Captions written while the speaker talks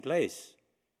inglés.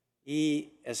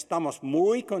 Y estamos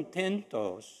muy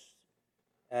contentos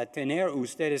de tener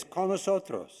ustedes con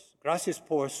nosotros. Gracias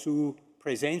por su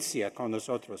presencia con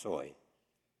nosotros hoy.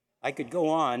 I could go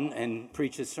on and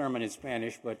preach a sermon in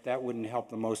Spanish, but that wouldn't help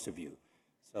the most of you.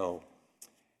 So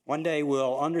one day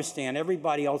we'll understand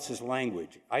everybody else's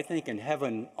language. I think in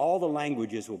heaven, all the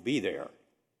languages will be there.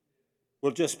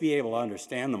 We'll just be able to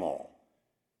understand them all.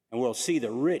 And we'll see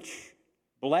the rich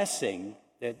blessing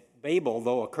that Babel,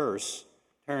 though a curse,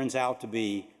 turns out to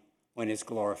be when it's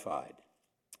glorified.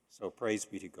 So praise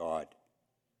be to God.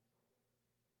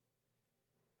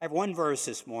 I have one verse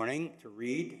this morning to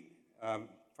read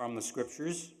from the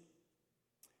Scriptures.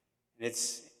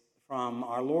 It's from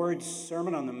our Lord's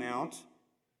Sermon on the Mount,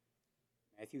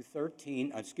 Matthew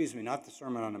 13, not the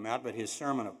Sermon on the Mount, but his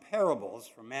Sermon of Parables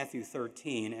from Matthew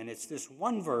 13, and it's this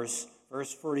one verse,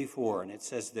 verse 44, and it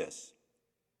says this: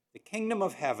 "The kingdom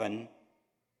of heaven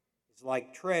is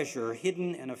like treasure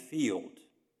hidden in a field,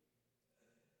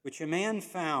 which a man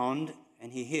found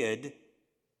and he hid,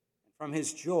 and from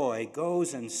his joy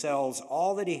goes and sells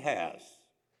all that he has,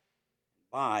 and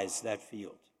buys that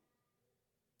field."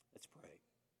 Let's pray.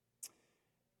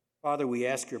 Father, we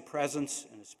ask your presence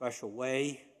in a special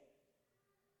way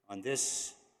on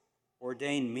this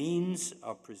ordained means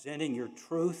of presenting your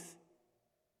truth.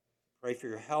 Pray for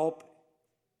your help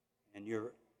and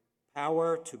your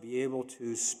power to be able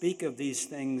to speak of these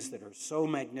things that are so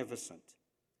magnificent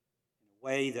in a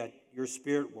way that your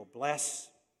Spirit will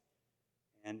bless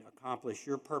and accomplish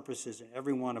your purposes in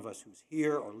every one of us who's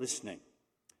here or listening.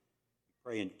 We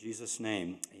pray in Jesus'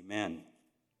 name, amen.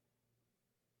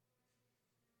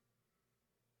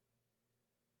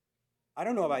 I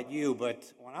don't know about you,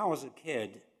 but when I was a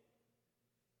kid,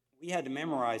 we had to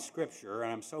memorize Scripture,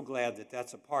 and I'm so glad that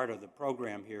that's a part of the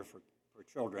program here for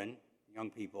children,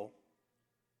 young people.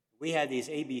 We had these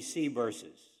ABC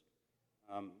verses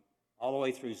all the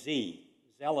way through Z.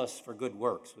 Zealous for good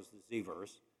works was the Z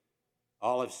verse.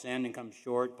 All have sinned and come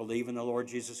short. Believe in the Lord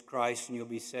Jesus Christ and you'll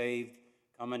be saved.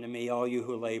 Come unto me, all you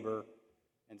who labor,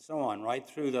 and so on, right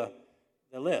through the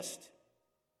list.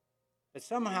 But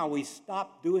somehow we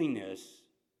stop doing this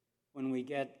when we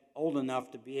get old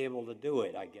enough to be able to do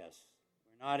it, I guess.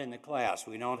 We're not in the class.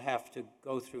 We don't have to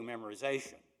go through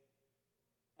memorization.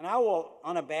 And I will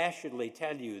unabashedly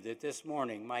tell you that this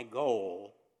morning my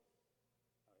goal,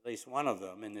 or at least one of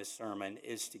them in this sermon,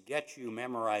 is to get you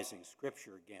memorizing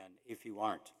Scripture again if you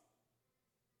aren't.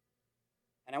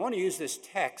 And I want to use this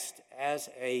text as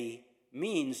a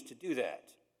means to do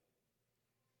that.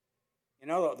 You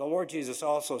know, the Lord Jesus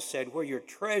also said, where your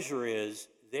treasure is,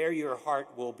 there your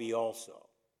heart will be also.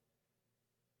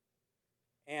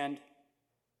 And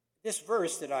this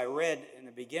verse that I read in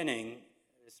the beginning,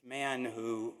 this man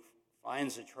who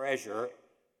finds a treasure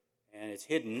and it's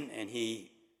hidden and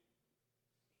he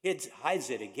hides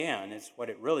it again, it's what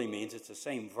it really means, it's the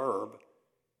same verb,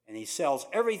 and he sells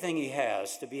everything he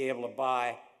has to be able to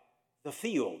buy the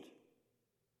field.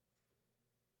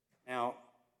 Now,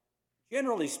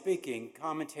 generally speaking,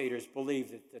 commentators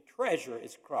believe that the treasure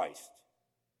is Christ.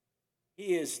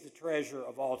 He is the treasure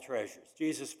of all treasures,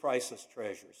 Jesus' priceless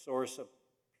treasure, source of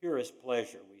purest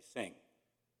pleasure, we sing.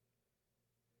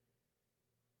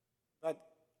 But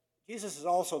Jesus is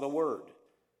also the Word,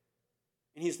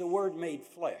 and he's the Word made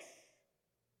flesh.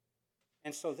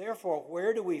 And so therefore,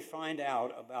 where do we find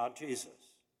out about Jesus?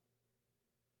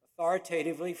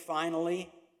 Authoritatively, finally,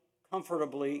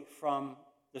 comfortably from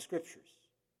the Scriptures.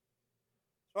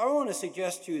 So I want to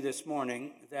suggest to you this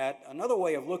morning that another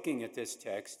way of looking at this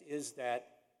text is that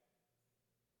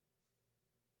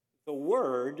the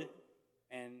Word,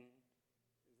 and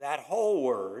that whole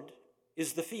Word,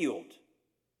 is the field.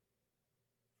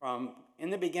 From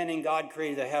in the beginning, God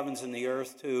created the heavens and the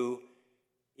earth, to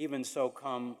even so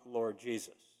come Lord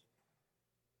Jesus.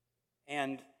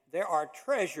 And there are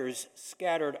treasures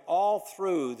scattered all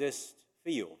through this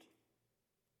field.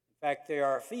 In fact, there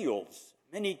are fields,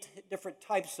 many different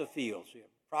types of fields. We have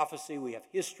prophecy, we have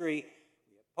history,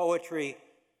 we have poetry,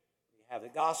 we have the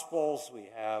Gospels, we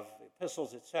have the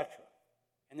epistles, etc.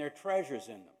 And there are treasures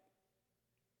in them.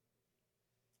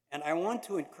 And I want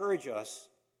to encourage us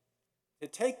to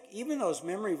take even those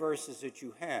memory verses that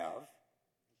you have,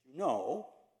 that you know,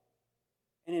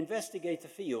 and investigate the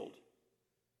field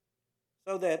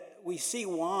so that we see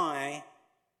why,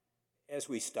 as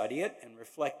we study it and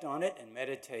reflect on it and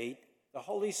meditate, the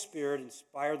Holy Spirit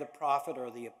inspired the prophet or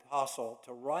the apostle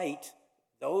to write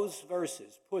those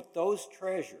verses, put those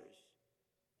treasures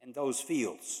in those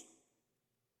fields.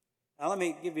 Now let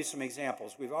me give you some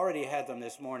examples. We've already had them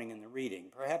this morning in the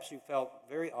reading. Perhaps you felt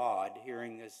very odd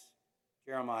hearing this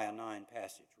Jeremiah 9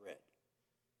 passage read.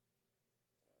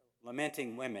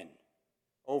 lamenting women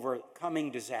over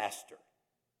coming disaster.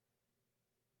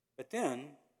 But then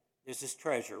there's this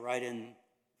treasure right in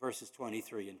verses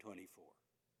 23 and 24.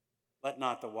 Let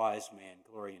not the wise man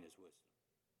glory in his wisdom.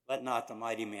 Let not the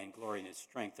mighty man glory in his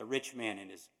strength, the rich man in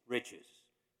his riches.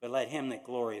 But let him that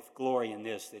glorieth glory in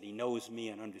this, that he knows me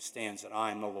and understands that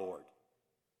I am the Lord.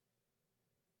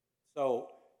 So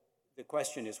the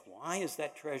question is, why is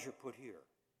that treasure put here?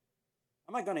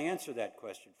 I'm not going to answer that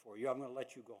question for you. I'm going to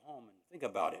let you go home and think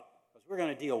about it, because we're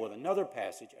going to deal with another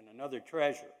passage and another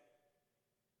treasure.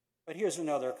 But here's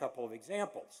another couple of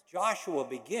examples. Joshua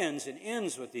begins and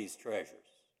ends with these treasures.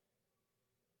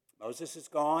 Moses is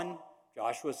gone.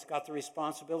 Joshua's got the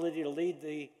responsibility to lead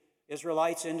the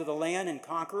Israelites into the land and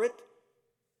conquer it.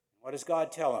 What does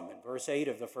God tell him in verse 8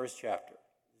 of the first chapter?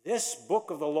 This book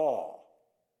of the law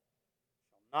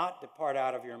shall not depart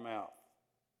out of your mouth.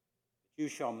 You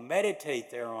shall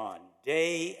meditate thereon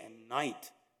day and night,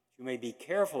 that you may be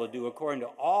careful to do according to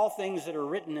all things that are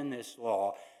written in this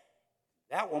law.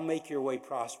 That will make your way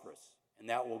prosperous, and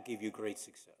that will give you great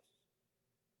success.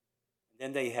 And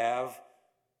then they have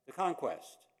the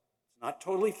conquest. It's not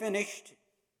totally finished.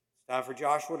 It's time for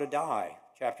Joshua to die,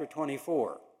 chapter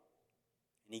 24.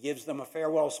 And he gives them a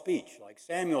farewell speech like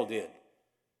Samuel did.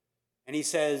 And he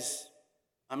says,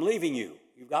 I'm leaving you.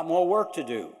 You've got more work to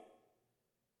do.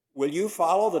 Will you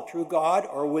follow the true God,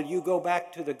 or will you go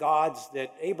back to the gods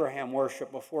that Abraham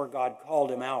worshiped before God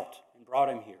called him out and brought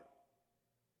him here?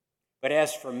 But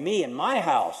as for me and my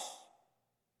house,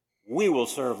 we will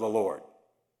serve the Lord.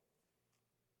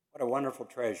 What a wonderful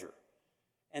treasure.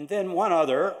 And then one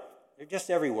other, they're just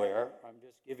everywhere. I'm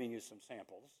just giving you some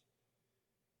samples.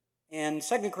 In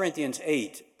 2 Corinthians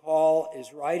 8, Paul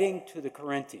is writing to the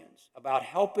Corinthians about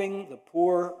helping the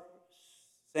poor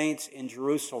saints in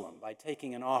Jerusalem by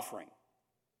taking an offering.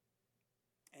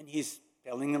 And he's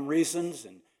telling them reasons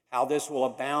and how this will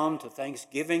abound to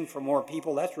thanksgiving for more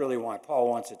people. That's really why Paul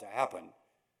wants it to happen.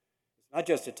 It's not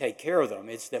just to take care of them,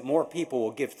 it's that more people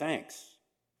will give thanks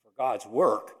for God's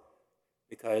work,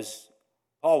 because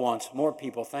Paul wants more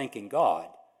people thanking God.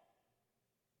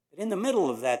 But in the middle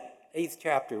of that 8th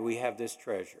chapter, we have this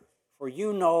treasure. For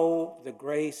you know the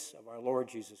grace of our Lord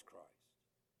Jesus Christ.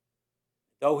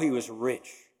 Though he was rich,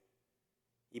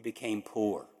 he became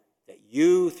poor, that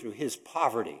you, through his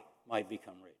poverty, might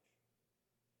become rich.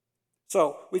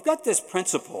 So we've got this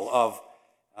principle of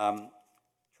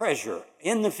treasure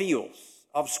in the fields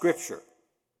of Scripture.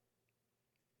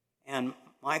 And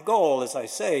my goal, as I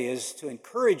say, is to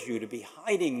encourage you to be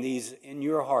hiding these in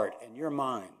your heart and your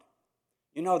mind.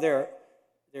 You know, there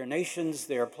are nations,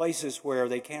 there are places where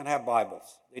they can't have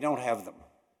Bibles. They don't have them.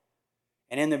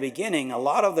 And in the beginning, a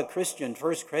lot of the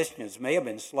first Christians may have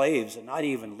been slaves and not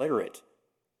even literate.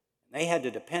 They had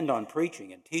to depend on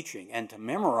preaching and teaching and to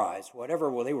memorize whatever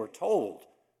they were told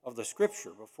of the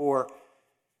Scripture before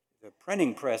the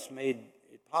printing press made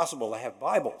it possible to have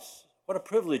Bibles. What a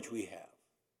privilege we have.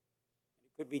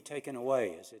 It could be taken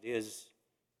away as it is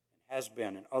and has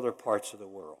been in other parts of the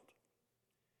world.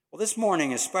 Well, this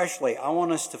morning especially, I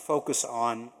want us to focus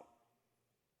on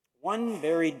one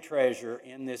buried treasure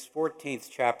in this 14th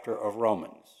chapter of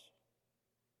Romans.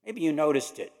 Maybe you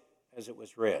noticed it as it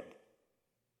was read.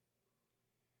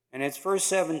 And it's verse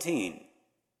 17.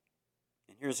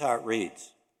 And here's how it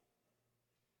reads.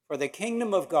 For the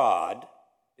kingdom of God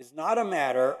is not a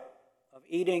matter of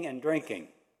eating and drinking,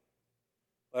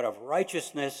 but of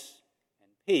righteousness and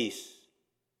peace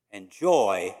and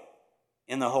joy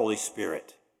in the Holy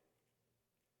Spirit.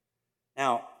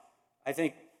 Now, I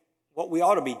think what we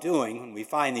ought to be doing when we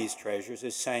find these treasures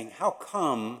is saying, how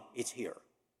come it's here?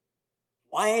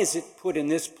 Why is it put in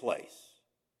this place?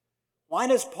 Why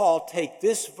does Paul take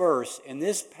this verse in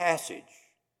this passage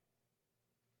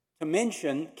to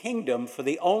mention kingdom for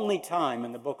the only time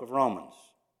in the book of Romans?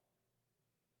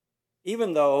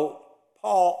 Even though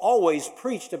Paul always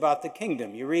preached about the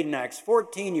kingdom. You read in Acts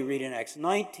 14, you read in Acts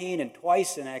 19, and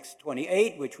twice in Acts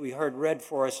 28, which we heard read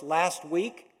for us last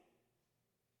week,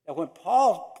 that when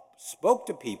Paul spoke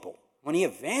to people, when he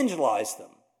evangelized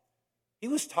them, he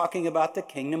was talking about the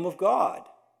kingdom of God.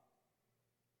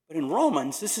 But in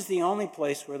Romans, this is the only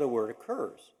place where the word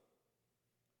occurs.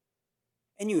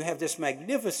 And you have this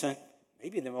magnificent,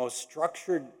 maybe the most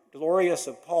structured, glorious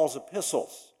of Paul's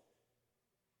epistles.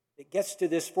 It gets to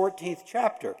this 14th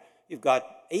chapter. You've got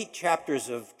 8 chapters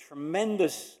of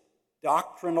tremendous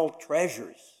doctrinal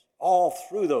treasures all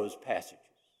through those passages.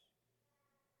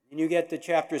 And you get to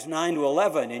chapters 9 to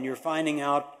 11, and you're finding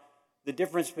out the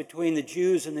difference between the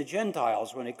Jews and the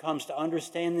Gentiles when it comes to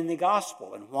understanding the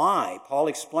gospel and why. Paul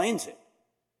explains it.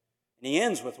 And he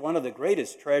ends with one of the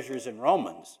greatest treasures in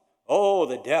Romans, Oh,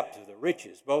 the depth of the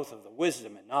riches, both of the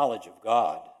wisdom and knowledge of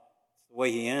God. That's the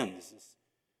way he ends this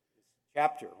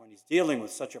chapter when he's dealing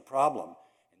with such a problem.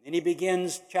 And then he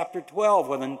begins chapter 12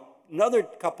 with another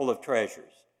couple of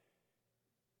treasures.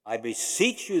 I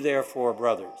beseech you, therefore,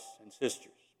 brothers and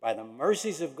sisters, by the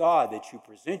mercies of God, that you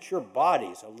present your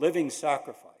bodies a living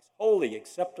sacrifice, holy,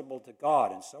 acceptable to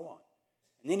God, and so on.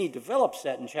 And then he develops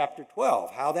that in chapter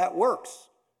 12, how that works,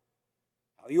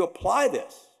 how you apply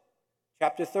this.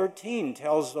 Chapter 13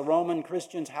 tells the Roman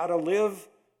Christians how to live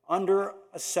under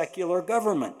a secular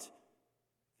government.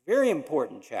 Very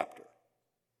important chapter.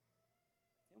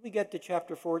 Then we get to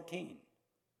chapter 14.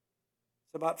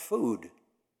 It's about food.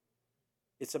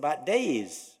 It's about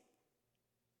days.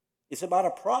 It's about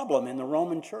a problem in the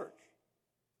Roman church.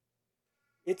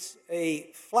 It's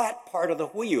a flat part of the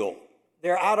wheel.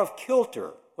 They're out of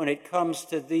kilter when it comes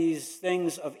to these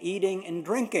things of eating and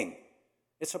drinking.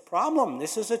 It's a problem.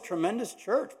 This is a tremendous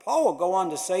church. Paul will go on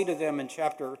to say to them in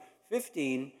chapter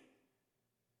 15,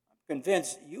 I'm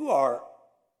convinced you are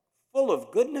full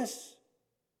of goodness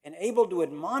and able to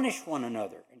admonish one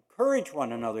another, encourage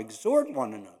one another, exhort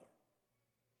one another.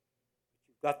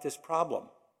 You've got this problem.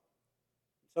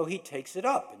 So he takes it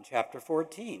up in chapter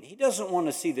 14. He doesn't want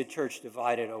to see the church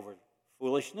divided over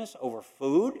foolishness, over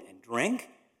food and drink.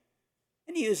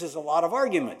 And he uses a lot of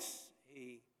arguments.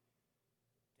 He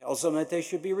tells them that they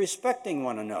should be respecting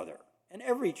one another. In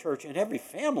every church, in every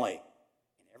family,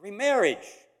 in every marriage,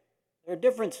 there are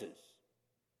differences.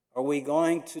 Are we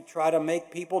going to try to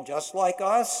make people just like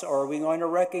us, or are we going to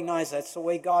recognize that's the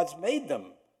way God's made them?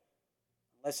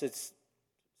 Unless it's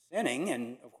sinning,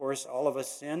 and of course all of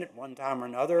us sin at one time or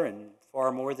another, and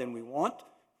far more than we want.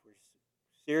 We're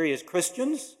serious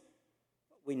Christians.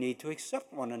 We need to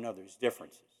accept one another's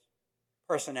differences,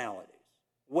 personalities,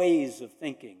 ways of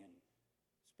thinking and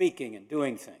speaking and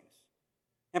doing things,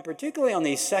 and particularly on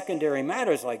these secondary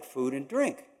matters like food and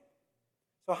drink.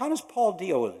 So how does Paul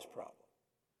deal with this problem?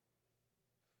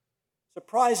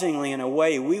 Surprisingly, in a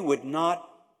way we would not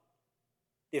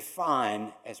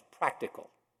define as practical.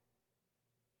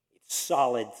 It's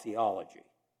solid theology.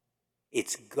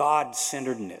 It's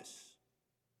God-centeredness.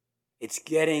 It's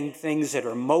getting things that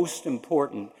are most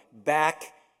important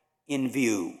back in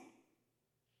view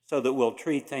so that we'll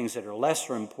treat things that are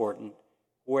lesser important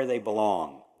where they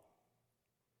belong.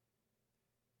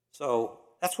 So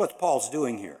that's what Paul's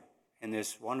doing here in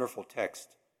this wonderful text.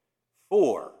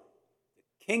 For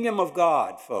the kingdom of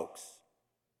God, folks,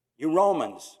 you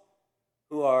Romans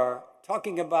who are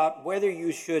talking about whether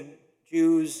you should,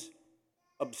 Jews,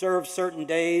 observe certain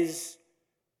days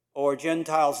or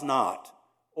Gentiles not,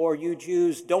 or you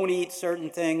Jews don't eat certain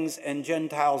things and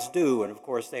Gentiles do. And of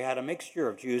course, they had a mixture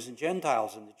of Jews and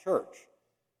Gentiles in the church.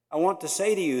 I want to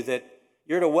say to you that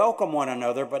you're to welcome one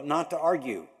another, but not to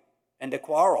argue and to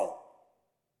quarrel.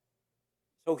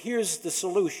 So here's the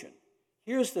solution.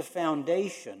 Here's the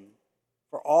foundation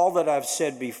for all that I've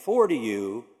said before to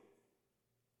you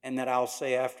and that I'll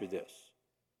say after this.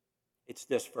 It's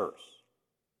this verse.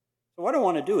 So what I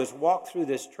want to do is walk through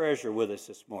this treasure with us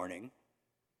this morning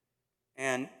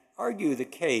and argue the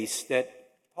case that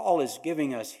Paul is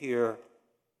giving us here,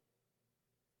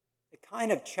 the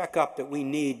kind of checkup that we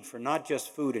need for not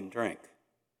just food and drink,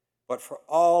 but for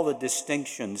all the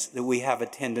distinctions that we have a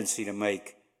tendency to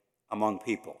make among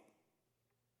people.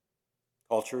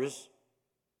 Cultures,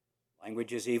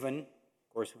 languages even.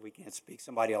 Of course, if we can't speak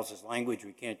somebody else's language,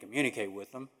 we can't communicate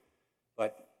with them.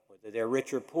 But whether they're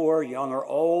rich or poor, young or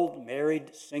old,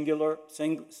 married, single,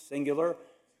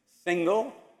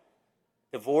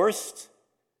 divorced,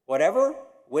 whatever,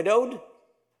 widowed,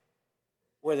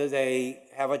 whether they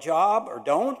have a job or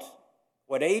don't,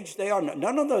 what age they are,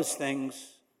 none of those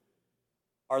things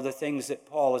are the things that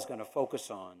Paul is going to focus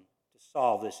on to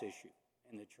solve this issue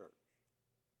in the church.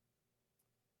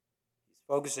 He's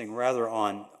focusing rather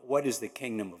on what is the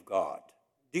kingdom of God.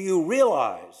 Do you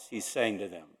realize, he's saying to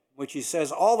them, which he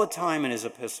says all the time in his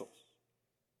epistles,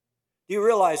 do you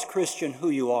realize, Christian, who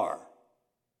you are?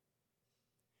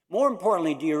 More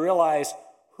importantly, do you realize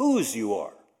whose you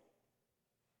are?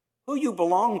 Who you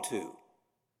belong to?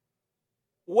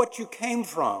 What you came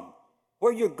from?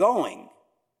 Where you're going?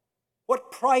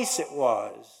 What price it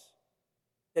was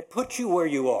that put you where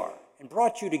you are and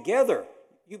brought you together?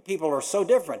 You people are so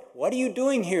different. What are you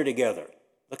doing here together?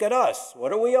 Look at us.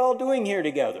 What are we all doing here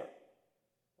together?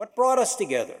 What brought us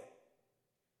together?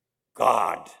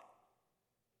 God.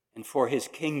 And for his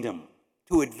kingdom,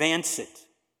 to advance it.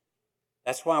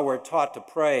 That's why we're taught to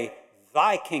pray,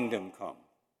 thy kingdom come,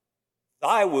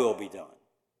 thy will be done.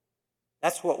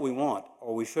 That's what we want,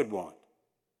 or we should want.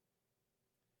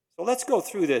 So let's go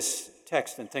through this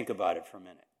text and think about it for a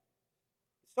minute.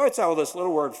 It starts out with this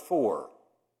little word for.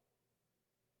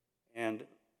 And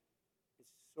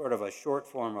it's sort of a short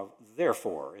form of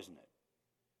therefore, isn't it?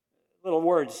 Little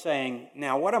words saying,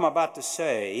 now what I'm about to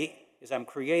say is I'm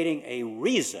creating a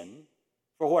reason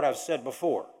for what I've said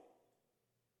before.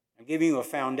 I'm giving you a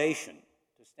foundation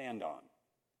to stand on.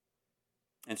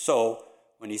 And so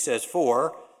when he says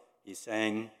for, he's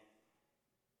saying,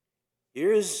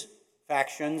 here's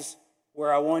factions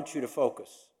where I want you to focus.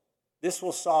 This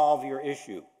will solve your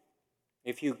issue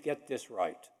if you get this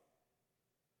right.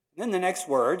 And then the next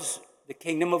words, the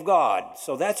kingdom of God.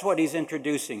 So that's what he's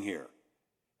introducing here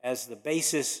as the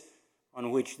basis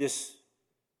on which this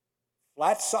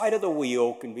flat side of the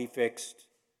wheel can be fixed,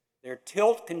 their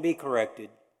tilt can be corrected,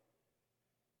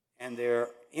 and their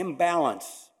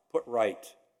imbalance put right,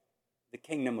 the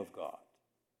kingdom of God.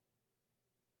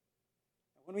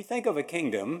 When we think of a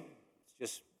kingdom,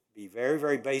 let's just be very,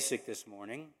 very basic this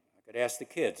morning. I could ask the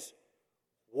kids,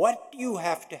 what do you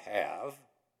have to have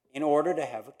in order to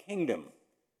have a kingdom?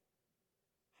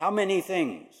 How many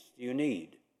things do you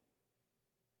need?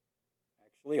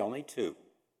 Actually, only two.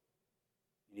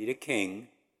 You need a king,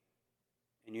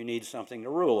 and you need something to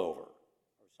rule over,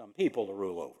 or some people to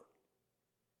rule over.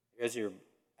 Here's your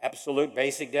absolute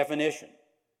basic definition.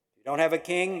 If you don't have a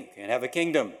king, you can't have a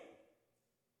kingdom.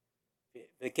 If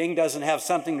the king doesn't have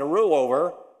something to rule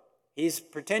over, he's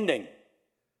pretending.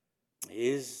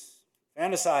 He's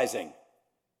fantasizing.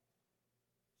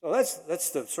 So that's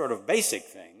the sort of basic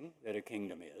thing that a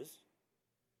kingdom is.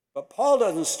 But Paul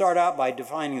doesn't start out by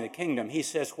defining the kingdom. He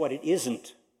says what it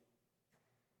isn't.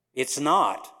 It's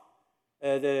not.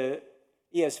 The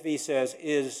ESV says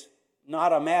is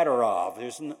not a matter of.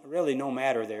 There's really no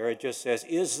matter there. It just says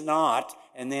is not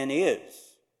and then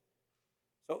is.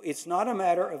 So it's not a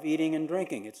matter of eating and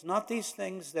drinking. It's not these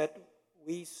things that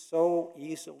we so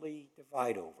easily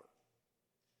divide over.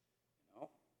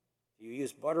 Do you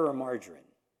use butter or margarine?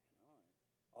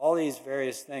 All these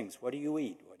various things. What do you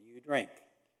eat? What do you drink?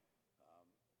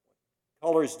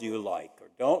 What colors do you like or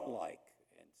don't like,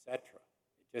 etc.?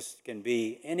 It just can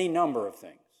be any number of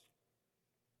things.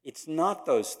 It's not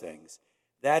those things.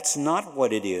 That's not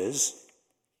what it is,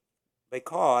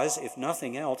 because, if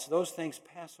nothing else, those things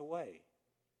pass away.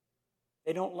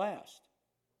 They don't last.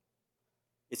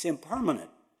 It's impermanent.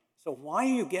 So why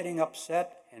are you getting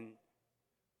upset and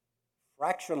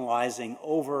fractionalizing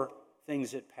over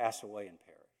things that pass away and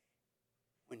perish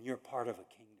when you're part of a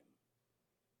kingdom?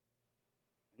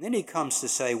 And then he comes to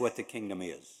say what the kingdom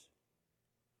is.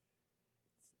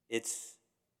 It's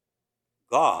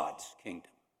God's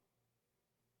kingdom.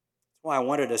 That's why I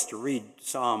wanted us to read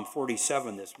Psalm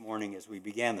 47 this morning as we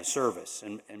began the service.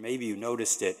 And maybe you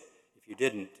noticed it. If you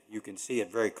didn't, you can see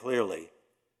it very clearly.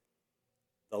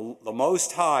 The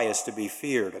Most High is to be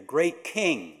feared, a great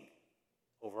king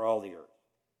over all the earth.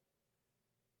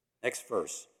 Next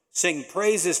verse. Sing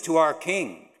praises to our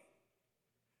King,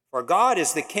 for God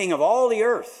is the King of all the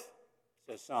earth,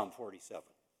 says Psalm 47.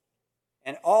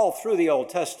 And all through the Old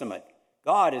Testament,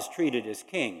 God is treated as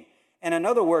king. And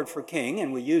another word for king,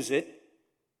 and we use it,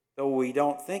 though we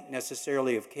don't think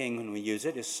necessarily of king when we use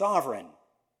it, is sovereign.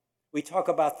 We talk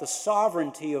about the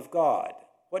sovereignty of God.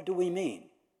 What do we mean?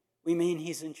 We mean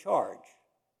he's in charge.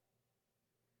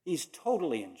 He's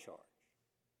totally in charge.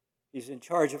 He's in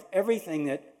charge of everything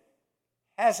that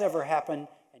has ever happened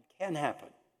and can happen,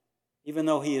 even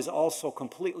though he is also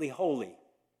completely holy.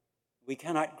 We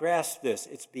cannot grasp this.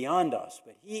 It's beyond us.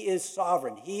 But he is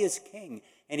sovereign. He is king,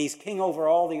 and he's king over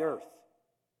all the earth.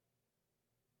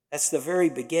 That's the very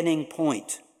beginning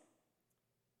point.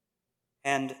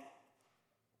 And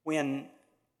when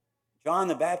John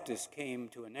the Baptist came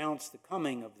to announce the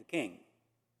coming of the king,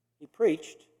 he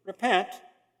preached, repent,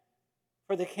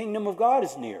 for the kingdom of God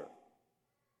is near.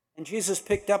 And Jesus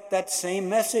picked up that same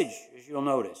message, as you'll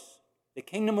notice. The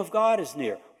kingdom of God is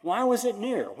near. Why was it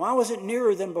near? Why was it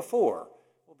nearer than before?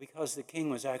 Well, because the king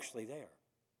was actually there.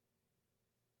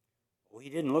 Well, he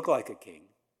didn't look like a king.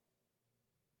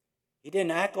 He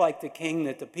didn't act like the king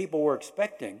that the people were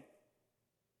expecting.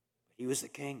 But he was the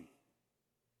king.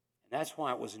 And that's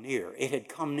why it was near. It had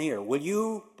come near. Will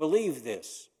you believe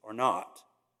this or not?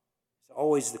 It's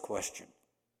always the question.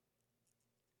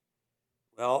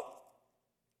 Well,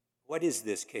 what is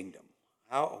this kingdom?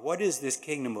 What is this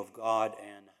kingdom of God,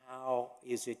 and how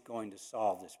is it going to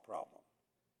solve this problem?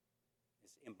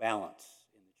 This imbalance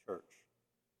in the church.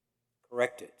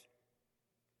 Correct it.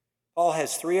 Paul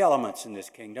has three elements in this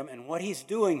kingdom, and what he's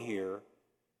doing here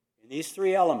in these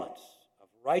three elements of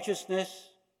righteousness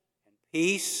and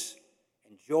peace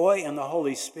and joy in the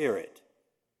Holy Spirit,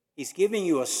 he's giving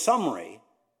you a summary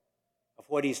of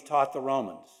what he's taught the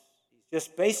Romans. He's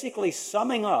just basically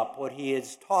summing up what he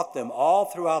has taught them all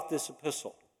throughout this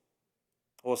epistle.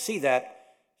 We'll see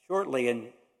that shortly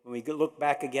when we look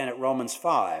back again at Romans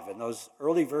 5 and those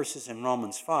early verses in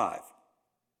Romans 5.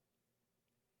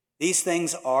 These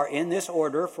things are in this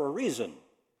order for a reason: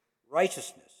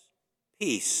 righteousness,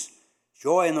 peace,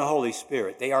 joy in the Holy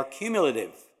Spirit. They are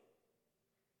cumulative.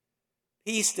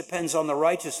 Peace depends on the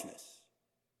righteousness.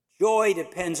 Joy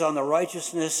depends on the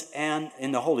righteousness and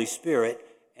in the Holy Spirit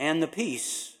and the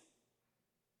peace.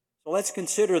 So let's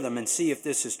consider them and see if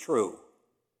this is true.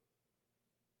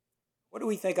 What do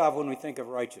we think of when we think of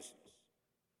righteousness?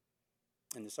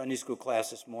 In the Sunday school class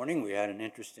this morning, we had an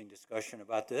interesting discussion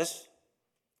about this.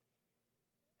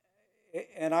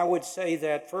 And I would say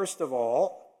that, first of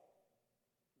all,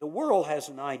 the world has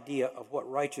an idea of what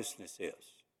righteousness is.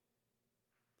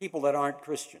 People that aren't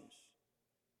Christians.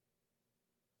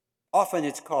 Often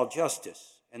it's called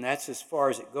justice, and that's as far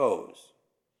as it goes.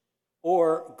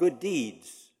 Or good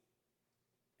deeds,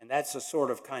 and that's a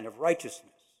sort of kind of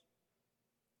righteousness.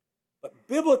 But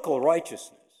biblical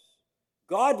righteousness,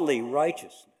 godly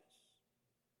righteousness,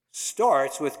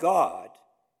 starts with God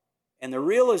and the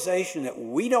realization that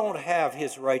we don't have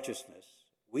his righteousness.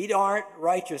 We aren't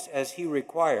righteous as he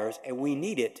requires, and we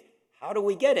need it. How do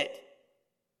we get it?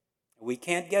 We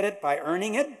can't get it by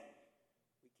earning it.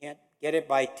 We can't get it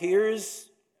by tears.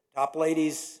 Top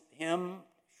lady's hymn,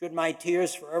 should my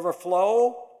tears forever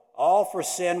flow, all for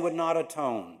sin would not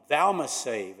atone. Thou must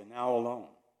save, and thou alone.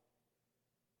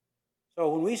 So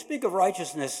when we speak of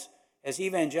righteousness as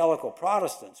evangelical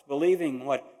Protestants, believing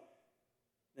what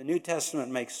the New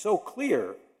Testament makes so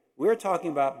clear, we're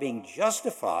talking about being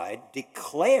justified,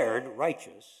 declared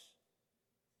righteous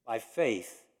by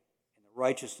faith in the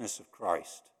righteousness of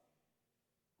Christ,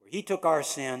 where he took our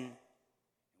sin,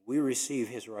 we receive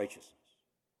his righteousness.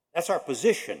 That's our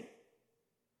position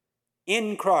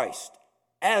in Christ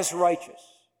as righteous.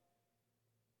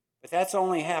 But that's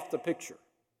only half the picture.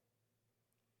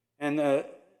 And the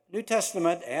New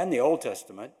Testament and the Old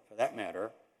Testament, for that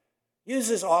matter,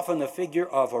 uses often the figure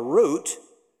of a root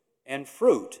and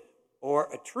fruit, or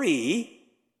a tree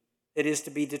that is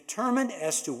to be determined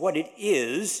as to what it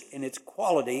is in its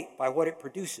quality by what it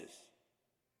produces.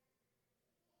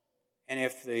 And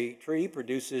if the tree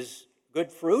produces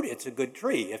good fruit, it's a good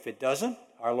tree. If it doesn't,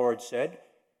 our Lord said,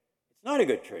 it's not a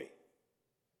good tree.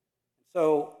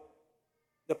 So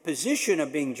the position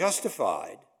of being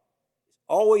justified is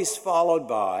always followed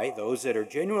by those that are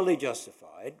genuinely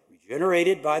justified,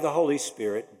 regenerated by the Holy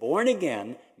Spirit, born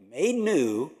again, made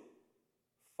new,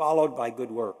 followed by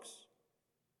good works.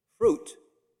 Fruit.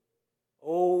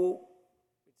 Oh,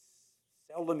 it's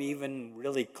seldom even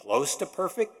really close to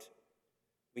perfect.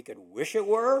 We could wish it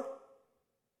were. We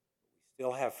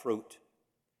still have fruit.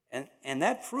 And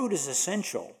that fruit is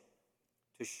essential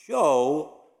to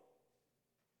show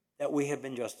that we have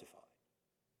been justified.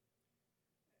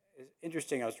 It's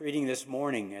interesting, I was reading this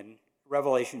morning in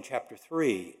Revelation chapter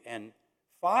 3, and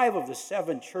 5 of the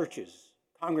 7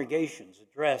 congregations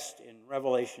addressed in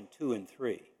Revelation 2 and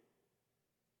 3.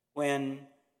 When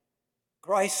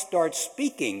Christ starts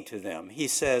speaking to them, he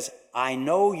says, I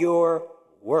know your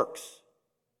works.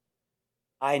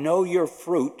 I know your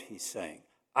fruit, he's saying.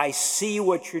 I see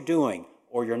what you're doing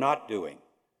or you're not doing.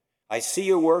 I see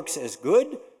your works as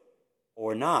good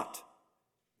or not.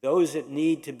 Those that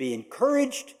need to be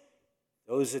encouraged,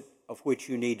 those of which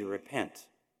you need to repent.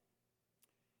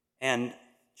 And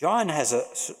John has a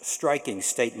striking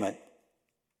statement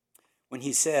when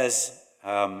he says,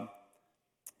 let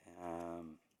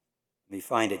me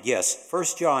find it, yes, 1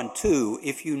 John 2,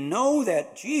 if you know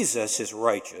that Jesus is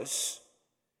righteous,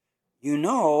 you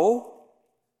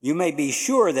may be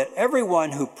sure that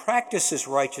everyone who practices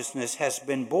righteousness has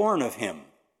been born of him.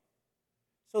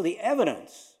 So the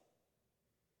evidence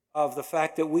of the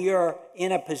fact that we are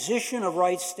in a position of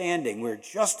right standing, we're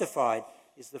justified,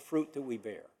 is the fruit that we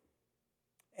bear.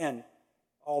 And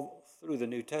all through the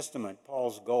New Testament,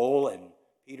 Paul's goal and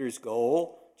Peter's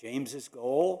goal, James's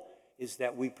goal, is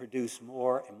that we produce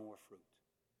more and more fruit.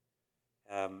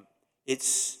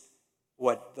 It's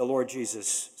what the Lord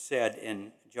Jesus said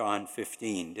in John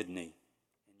 15, didn't he?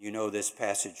 And you know this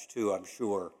passage too, I'm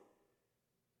sure.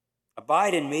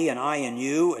 Abide in me and I in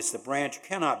you, as the branch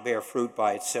cannot bear fruit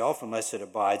by itself unless it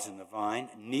abides in the vine,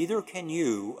 neither can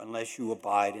you unless you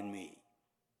abide in me.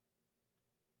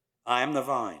 I am the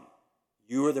vine,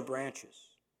 you are the branches.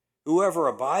 Whoever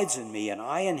abides in me and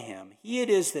I in him, he it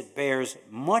is that bears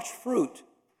much fruit.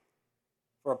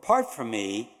 For apart from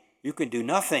me, you can do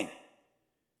nothing.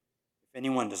 If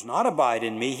anyone does not abide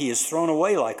in me, he is thrown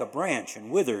away like a branch and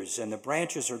withers, and the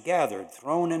branches are gathered,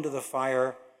 thrown into the fire,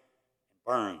 and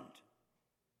burned.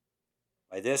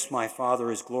 By this my Father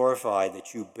is glorified,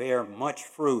 that you bear much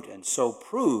fruit, and so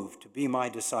prove to be my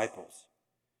disciples.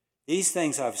 These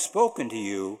things I've spoken to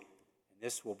you, and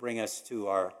this will bring us to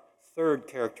our third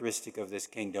characteristic of this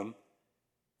kingdom,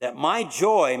 that my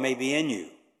joy may be in you,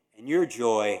 and your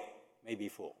joy may be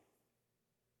full.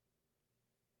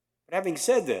 But having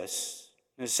said this,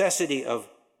 the necessity of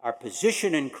our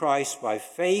position in Christ by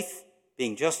faith,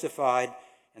 being justified,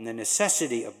 and the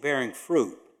necessity of bearing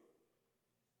fruit,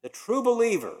 the true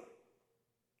believer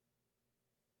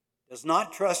does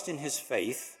not trust in his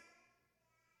faith.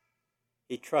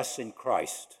 He trusts in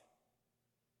Christ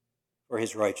for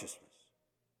his righteousness.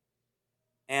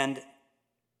 And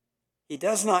he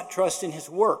does not trust in his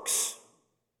works.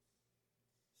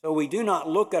 So we do not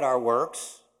look at our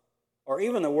works, or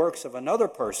even the works of another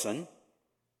person,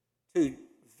 to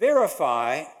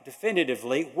verify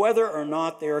definitively whether or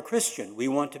not they're a Christian. We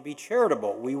want to be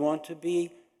charitable. We want to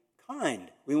be kind.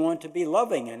 We want to be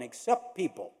loving and accept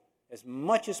people as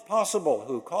much as possible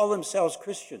who call themselves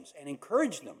Christians and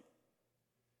encourage them.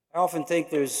 I often think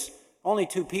there's only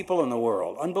two people in the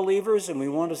world, unbelievers, and we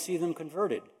want to see them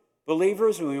converted.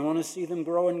 Believers, and we want to see them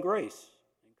grow in grace,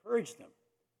 encourage them.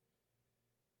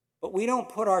 But we don't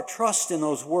put our trust in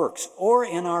those works or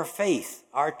in our faith.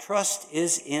 Our trust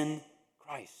is in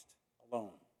Christ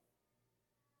alone.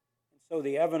 And so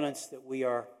the evidence that we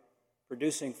are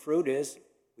producing fruit is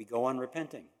we go on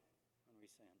repenting when we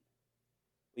sin.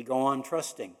 We go on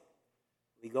trusting.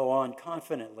 We go on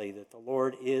confidently that the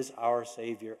Lord is our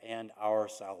Savior and our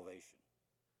salvation.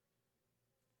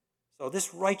 So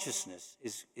this righteousness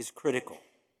is critical.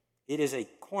 It is a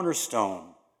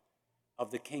cornerstone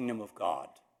of the kingdom of God.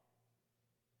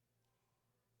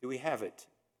 Do we have it?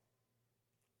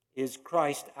 Is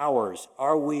Christ ours?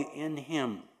 Are we in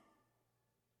him?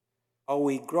 Are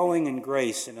we growing in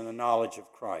grace and in the knowledge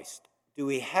of Christ? Do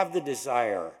we have the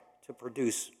desire to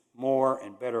produce more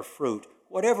and better fruit,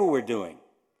 whatever we're doing?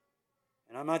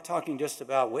 And I'm not talking just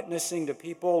about witnessing to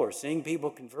people or seeing people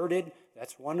converted.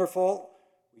 That's wonderful.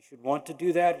 We should want to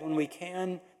do that when we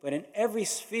can. But in every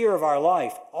sphere of our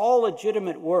life, all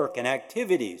legitimate work and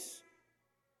activities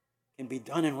can be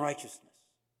done in righteousness.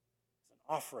 It's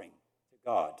an offering to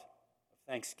God of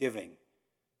thanksgiving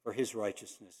for his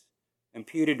righteousness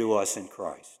imputed to us in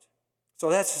Christ. So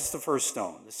that's just the first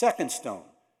stone. The second stone,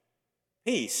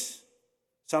 peace,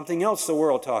 something else the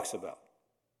world talks about,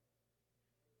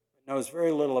 but knows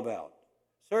very little about,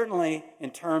 certainly in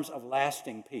terms of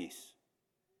lasting peace.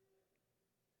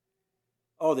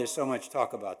 Oh, there's so much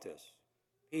talk about this.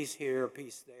 Peace here,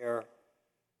 peace there.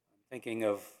 I'm thinking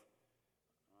of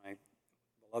my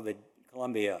beloved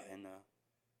Colombia and the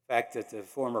fact that the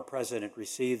former president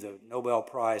received the Nobel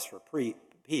Prize for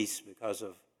peace because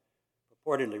of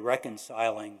purportedly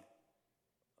reconciling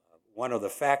one of the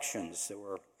factions that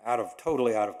were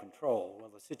totally out of control. Well,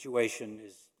 the situation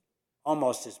is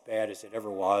almost as bad as it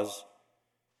ever was,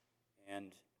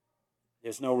 and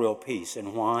there's no real peace.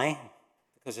 And why?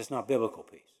 Because it's not biblical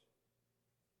peace.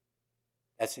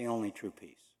 That's the only true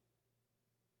peace.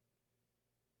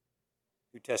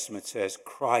 The New Testament says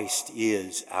Christ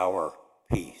is our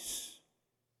peace.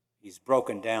 He's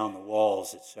broken down the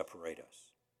walls that separate us.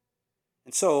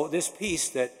 And so this peace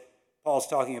that Paul's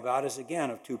talking about is,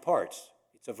 again, of two parts.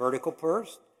 It's a vertical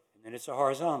first, and then it's a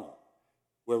horizontal.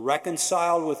 We're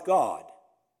reconciled with God.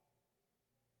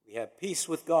 We have peace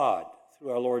with God through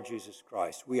our Lord Jesus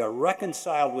Christ. We are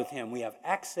reconciled with him. We have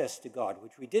access to God,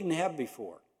 which we didn't have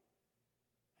before.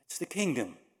 That's the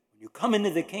kingdom. When you come into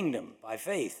the kingdom by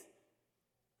faith,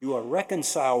 you are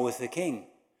reconciled with the King.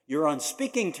 You're on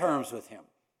speaking terms with him.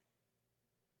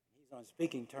 He's on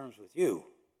speaking terms with you.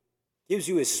 Gives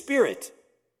you his spirit.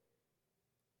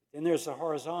 Then there's the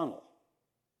horizontal,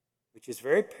 which is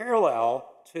very parallel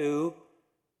to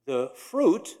the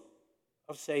fruit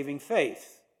of saving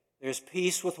faith. There's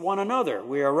peace with one another.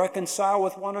 We are reconciled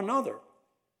with one another.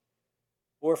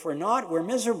 Or if we're not, we're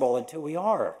miserable until we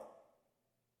are.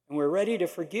 And we're ready to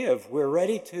forgive. We're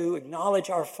ready to acknowledge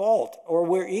our fault. Or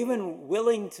we're even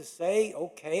willing to say,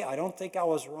 okay, I don't think I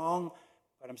was wrong,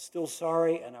 but I'm still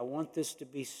sorry, and I want this to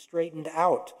be straightened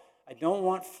out. I don't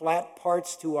want flat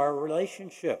parts to our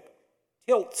relationship,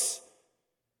 tilts,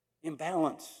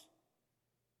 imbalance.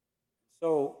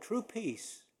 So true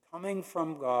peace coming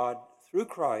from God through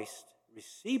Christ,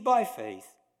 received by faith,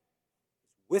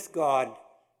 with God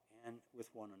and with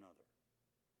one another.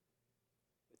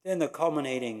 But then the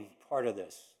culminating part of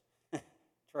this,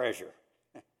 treasure.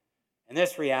 And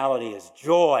this reality is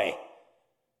joy.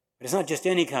 But it's not just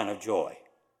any kind of joy.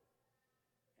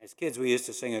 As kids, we used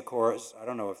to sing a chorus. I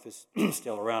don't know if it's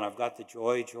still around. I've got the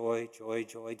joy, joy, joy,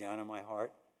 joy down in my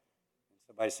heart. And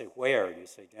Somebody say, where? You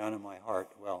say, down in my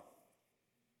heart. Well,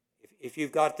 if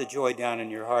you've got the joy down in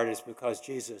your heart, it's because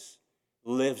Jesus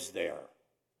lives there.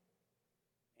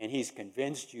 And he's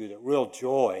convinced you that real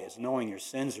joy is knowing your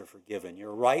sins are forgiven.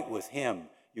 You're right with him.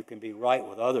 You can be right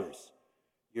with others.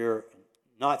 You're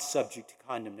not subject to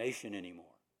condemnation anymore.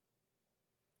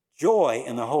 Joy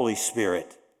in the Holy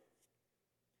Spirit.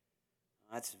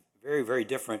 That's very, very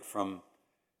different from,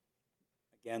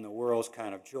 again, the world's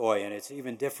kind of joy, and it's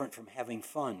even different from having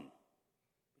fun.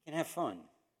 You can have fun.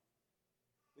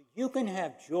 But you can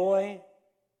have joy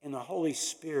in the Holy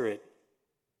Spirit.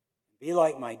 Be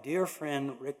like my dear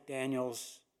friend Rick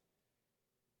Daniels'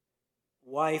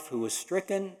 wife, who was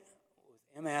stricken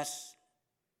with MS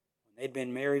when they'd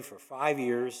been married for 5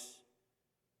 years.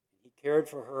 He cared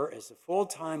for her as a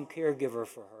full-time caregiver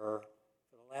for her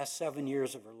for the last 7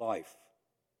 years of her life.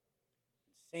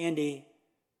 Sandy,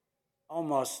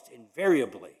 almost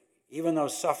invariably, even though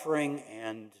suffering,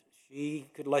 and she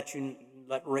could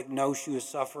let Rick know she was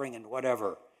suffering and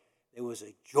whatever, there was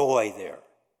a joy there.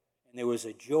 And there was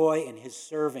a joy in his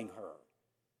serving her.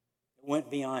 It went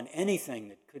beyond anything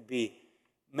that could be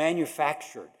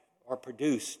manufactured or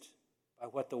produced by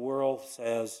what the world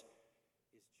says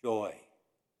is joy.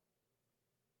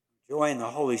 Joy in the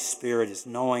Holy Spirit is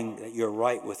knowing that you're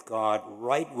right with God,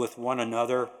 right with one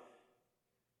another,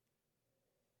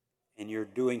 and you're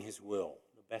doing his will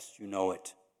the best you know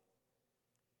it.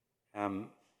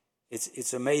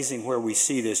 It's amazing where we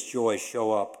see this joy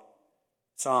show up.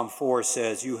 Psalm 4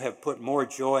 says, you have put more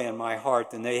joy in my heart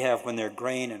than they have when their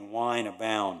grain and wine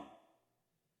abound.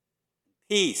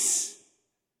 Peace,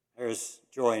 there's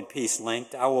joy and peace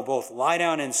linked. I will both lie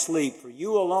down and sleep, for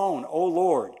you alone, O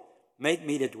Lord, make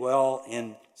me to dwell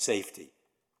in safety.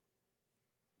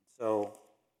 So,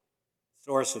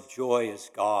 source of joy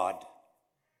is God.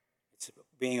 It's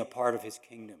being a part of his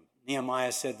kingdom.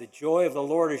 Nehemiah said, the joy of the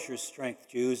Lord is your strength,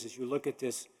 Jews, as you look at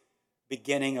this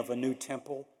beginning of a new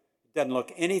temple. It doesn't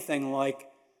look anything like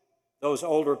those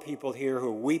older people here who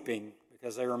are weeping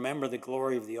because they remember the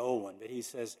glory of the old one. But he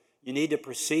says, you need to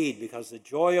proceed because the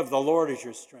joy of the Lord is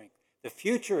your strength. The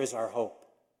future is our hope,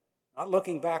 not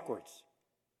looking backwards.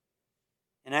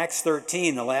 In Acts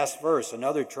 13, the last verse,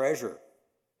 another treasure.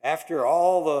 After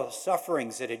all the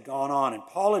sufferings that had gone on, and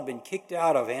Paul had been kicked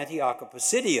out of Antioch of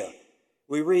Pisidia,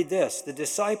 we read this, the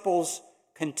disciples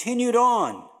continued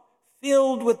on,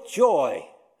 filled with joy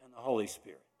in the Holy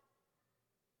Spirit.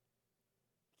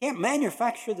 You can't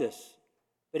manufacture this,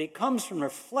 but it comes from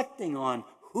reflecting on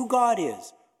who God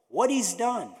is, what he's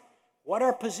done, what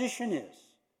our position is,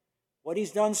 what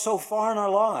he's done so far in our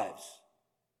lives.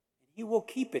 He will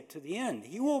keep it to the end.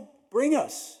 He will bring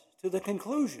us to the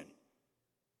conclusion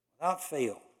without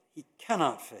fail. He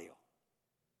cannot fail.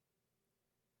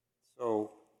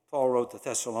 So Paul wrote to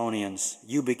Thessalonians,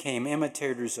 you became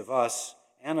imitators of us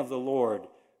and of the Lord,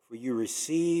 for you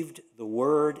received the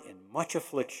word in much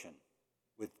affliction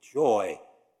with joy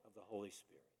of the Holy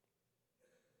Spirit.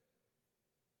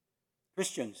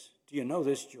 Christians, do you know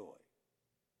this joy?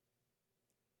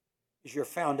 Is your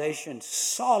foundation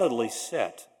solidly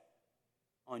set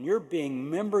on your being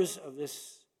members of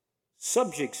this,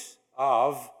 subjects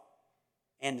of,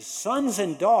 and sons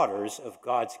and daughters of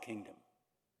God's kingdom?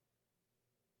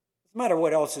 It doesn't matter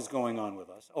what else is going on with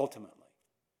us, ultimately.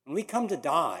 When we come to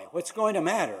die, what's going to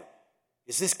matter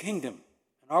is this kingdom.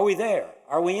 And are we there?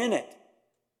 Are we in it?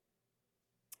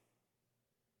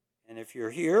 And if you're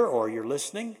here or you're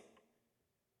listening, and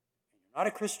you're not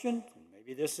a Christian, and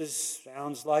maybe this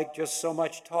sounds like just so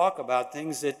much talk about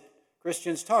things that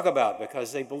Christians talk about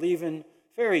because they believe in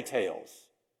fairy tales.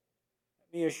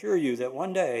 Let me assure you that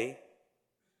one day,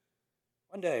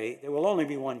 there will only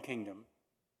be one kingdom,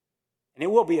 and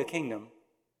it will be a kingdom.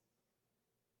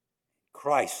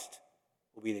 Christ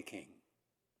will be the king.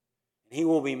 And he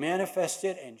will be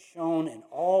manifested and shown in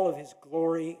all of his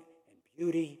glory and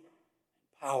beauty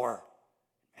and power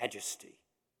and majesty.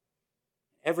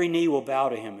 Every knee will bow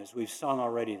to him, as we've sung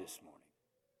already this morning.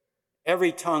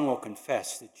 Every tongue will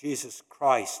confess that Jesus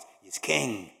Christ is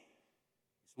King,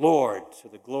 is Lord, to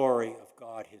the glory of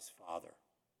God his Father.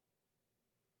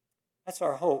 That's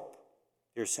our hope,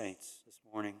 dear saints, this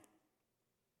morning.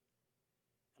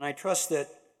 And I trust that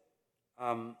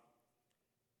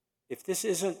if this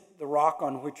isn't the rock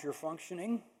on which you're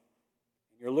functioning,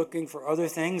 and you're looking for other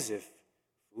things, if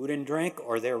food and drink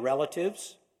or their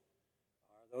relatives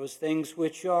are those things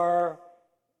which are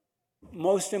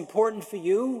most important for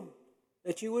you,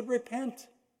 that you would repent,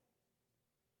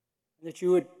 that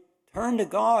you would turn to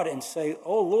God and say,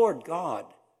 oh Lord God,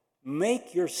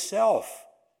 make yourself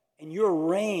and your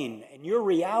reign and your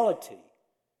reality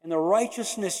and the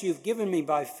righteousness you've given me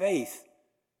by faith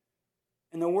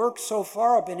and the work so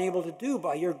far I've been able to do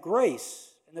by your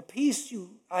grace, and the peace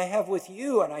I have with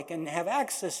you, and I can have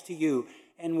access to you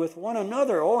and with one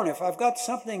another. Oh, and if I've got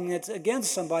something that's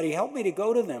against somebody, help me to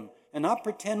go to them and not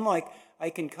pretend like I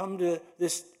can come to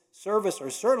this service or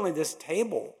certainly this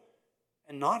table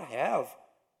and not have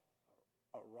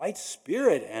a right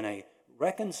spirit and a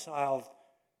reconciled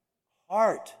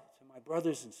heart to my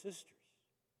brothers and sisters.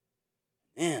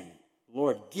 Then,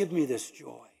 Lord, give me this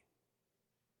joy.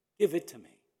 Give it to me.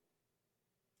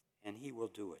 And he will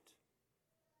do it.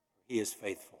 He is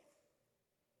faithful.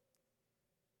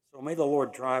 So may the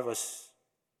Lord drive us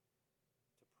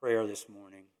to prayer this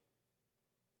morning,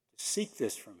 to seek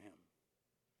this from him,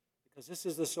 because this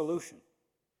is the solution.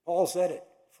 Paul said it.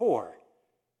 For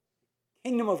the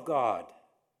kingdom of God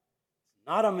is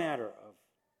not a matter of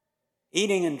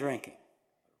eating and drinking,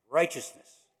 but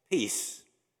righteousness, peace,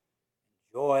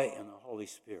 and joy in the Holy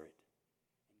Spirit.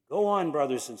 Go on,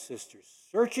 brothers and sisters,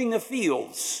 searching the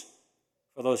fields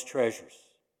for those treasures.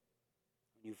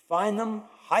 When you find them,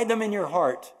 hide them in your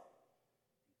heart.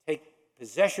 Take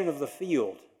possession of the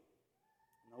field.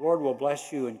 And the Lord will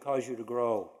bless you and cause you to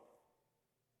grow.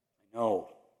 I know.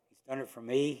 He's done it for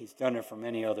me. He's done it for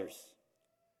many others.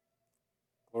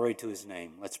 Glory to his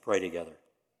name. Let's pray together.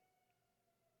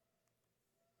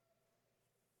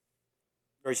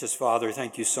 Gracious Father,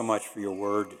 thank you so much for your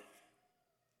word.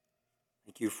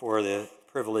 Thank you for the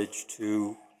privilege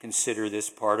to consider this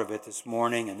part of it this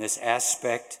morning and this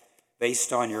aspect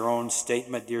based on your own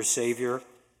statement, dear Savior,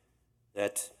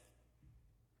 that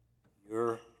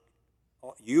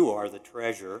you are the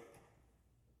treasure.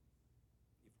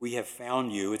 If we have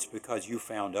found you, it's because you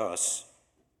found us.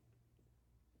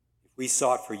 If we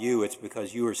sought for you, it's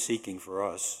because you are seeking for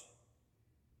us.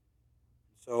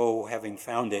 So having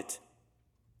found it,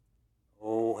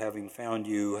 having found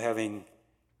you, having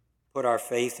put our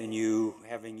faith in you,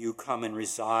 having you come and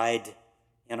reside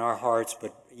in our hearts,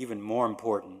 but even more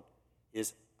important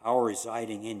is our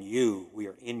residing in you. We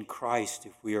are in Christ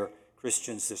if we are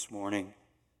Christians this morning.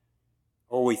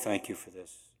 Oh, we thank you for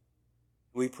this.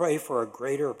 We pray for a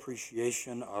greater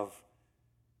appreciation of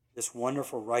this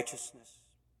wonderful righteousness,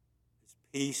 this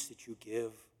peace that you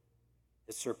give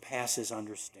that surpasses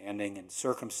understanding in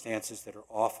circumstances that are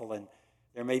awful, and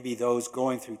there may be those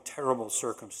going through terrible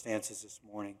circumstances this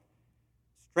morning.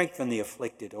 Strengthen the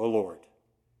afflicted, O Lord.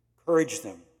 Encourage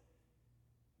them.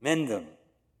 Mend them.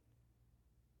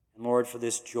 And Lord, for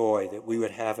this joy, that we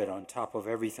would have it on top of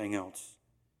everything else.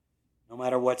 No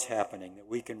matter what's happening, that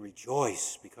we can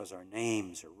rejoice because our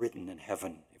names are written in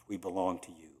heaven if we belong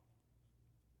to you.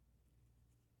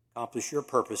 Accomplish your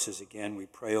purposes again, we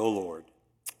pray, O Lord,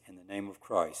 in the name of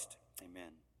Christ.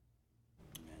 Amen.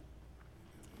 Amen.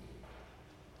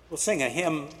 We'll sing a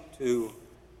hymn to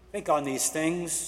think on these things.